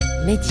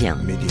Média.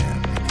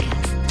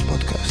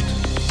 Podcast.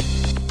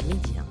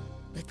 Média.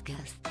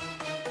 Podcast.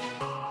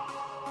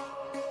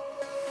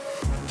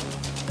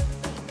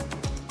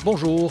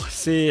 Bonjour,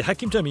 c'est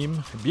Hakim Tamim.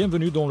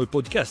 Bienvenue dans le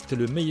podcast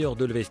Le meilleur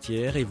de le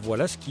vestiaire et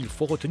voilà ce qu'il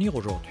faut retenir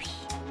aujourd'hui.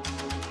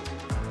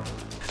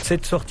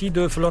 Cette sortie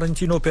de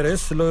Florentino Perez,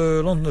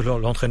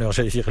 l'entraîneur,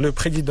 le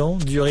président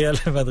du Real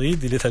Madrid,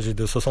 il est âgé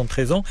de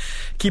 73 ans,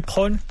 qui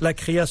prône la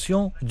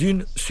création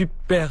d'une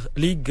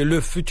superligue, le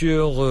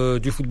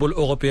futur du football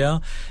européen.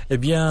 Eh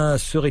bien,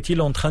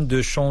 serait-il en train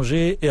de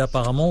changer? Et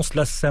apparemment,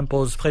 cela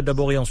s'impose. Fred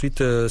d'abord et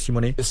ensuite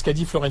Simonet. Ce qu'a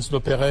dit Florentino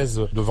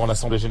Perez devant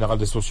l'Assemblée Générale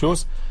des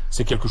Socios,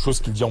 c'est quelque chose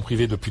qu'il dit en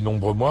privé depuis de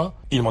nombreux mois.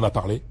 Il m'en a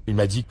parlé. Il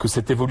m'a dit que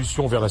cette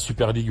évolution vers la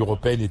superligue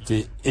européenne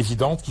était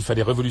évidente, qu'il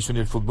fallait révolutionner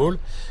le football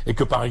et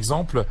que par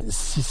exemple,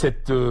 si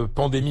cette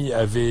pandémie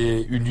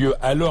avait eu lieu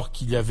alors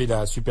qu'il y avait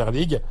la Super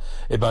League,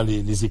 eh ben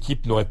les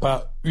équipes n'auraient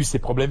pas eu ces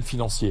problèmes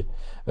financiers.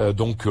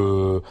 Donc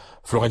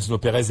Florentino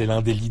Perez est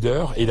l'un des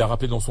leaders et il a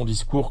rappelé dans son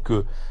discours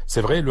que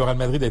c'est vrai, le Real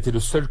Madrid a été le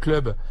seul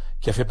club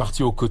qui a fait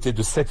partie aux côtés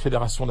de 7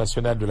 fédérations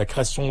nationales de la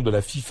création de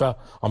la FIFA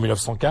en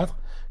 1904,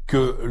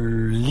 que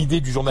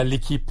l'idée du journal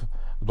L'Équipe,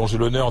 dont j'ai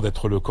l'honneur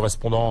d'être le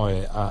correspondant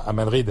à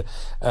Madrid,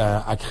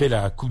 a créé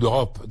la Coupe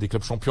d'Europe des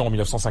clubs champions en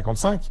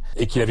 1955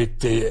 et qu'il avait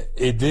été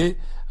aidé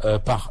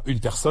par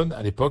une personne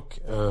à l'époque,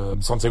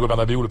 Santiago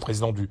Bernabéu, le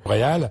président du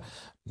Real.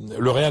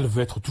 Le Real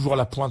veut être toujours à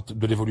la pointe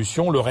de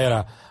l'évolution. Le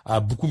Real a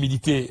beaucoup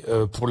milité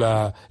pour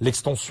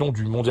l'extension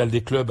du mondial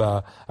des clubs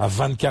à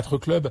 24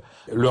 clubs.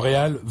 Le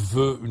Real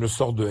veut une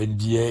sorte de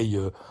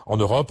NBA en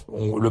Europe.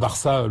 Le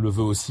Barça le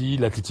veut aussi,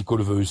 l'Atlético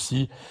le veut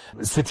aussi.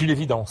 C'est une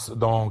évidence.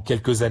 Dans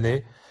quelques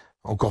années,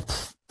 encore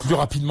plus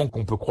rapidement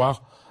qu'on peut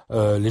croire,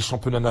 les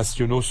championnats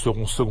nationaux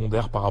seront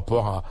secondaires par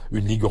rapport à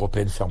une ligue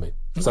européenne fermée.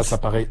 Ça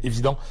paraît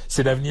évident.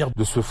 C'est l'avenir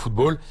de ce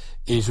football.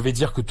 Et je vais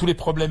dire que tous les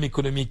problèmes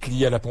économiques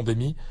liés à la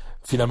pandémie,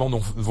 finalement, ne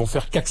vont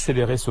faire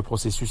qu'accélérer ce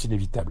processus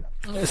inévitable.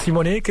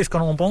 Simonet, qu'est-ce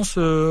qu'on en pense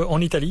en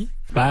Italie?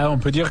 On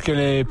peut dire que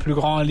les plus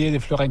grands alliés de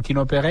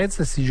Florentino Perez,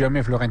 si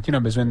jamais Florentino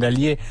a besoin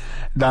d'alliés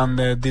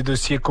dans des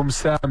dossiers comme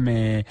ça,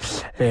 mais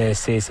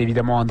c'est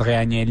évidemment Andrea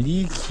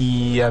Agnelli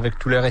qui, avec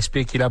tout le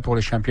respect qu'il a pour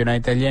le championnat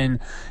italien,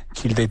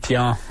 qu'il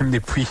détient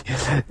depuis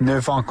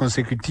 9 ans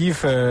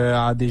consécutifs,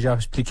 a déjà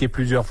expliqué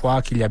plusieurs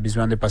fois qu'il y a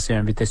besoin de passer à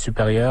une vitesse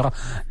supérieure,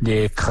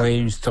 de créer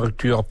une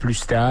structure plus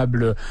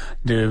stable,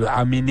 de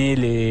amener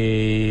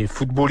les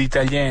footballs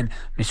italiens,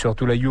 mais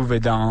surtout la Juve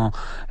dans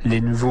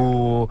les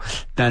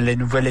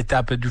nouvelles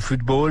étapes du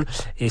football.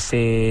 Et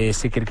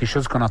c'est quelque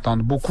chose qu'on attend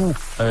beaucoup.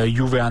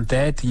 Juve en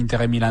tête,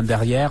 Inter et Milan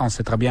derrière. On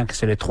sait très bien que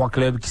c'est les 3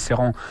 clubs qui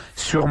seront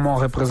sûrement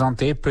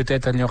représentés.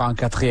 Peut-être il y aura un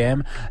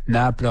 4e.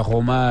 Naples,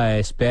 Roma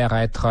espèrent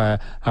être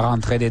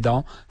rentrés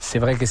dedans. C'est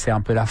vrai que c'est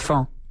un peu la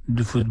fin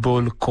du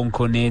football qu'on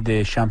connaît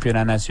des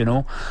championnats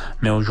nationaux,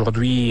 mais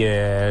aujourd'hui,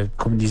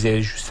 comme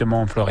disait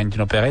justement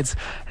Florentino Perez,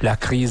 la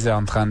crise est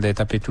en train de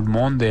taper tout le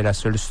monde et la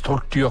seule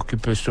structure qui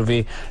peut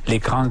sauver les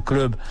grands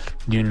clubs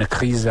d'une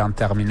crise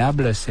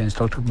interminable, c'est une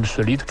structure plus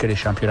solide que les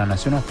championnats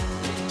nationaux.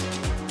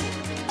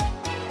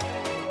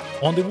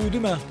 Rendez-vous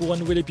demain pour un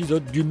nouvel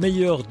épisode du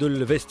meilleur de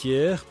le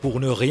vestiaire. Pour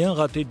ne rien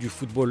rater du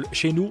football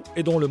chez nous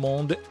et dans le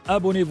monde,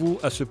 abonnez-vous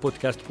à ce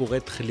podcast pour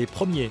être les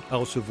premiers à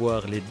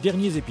recevoir les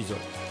derniers épisodes.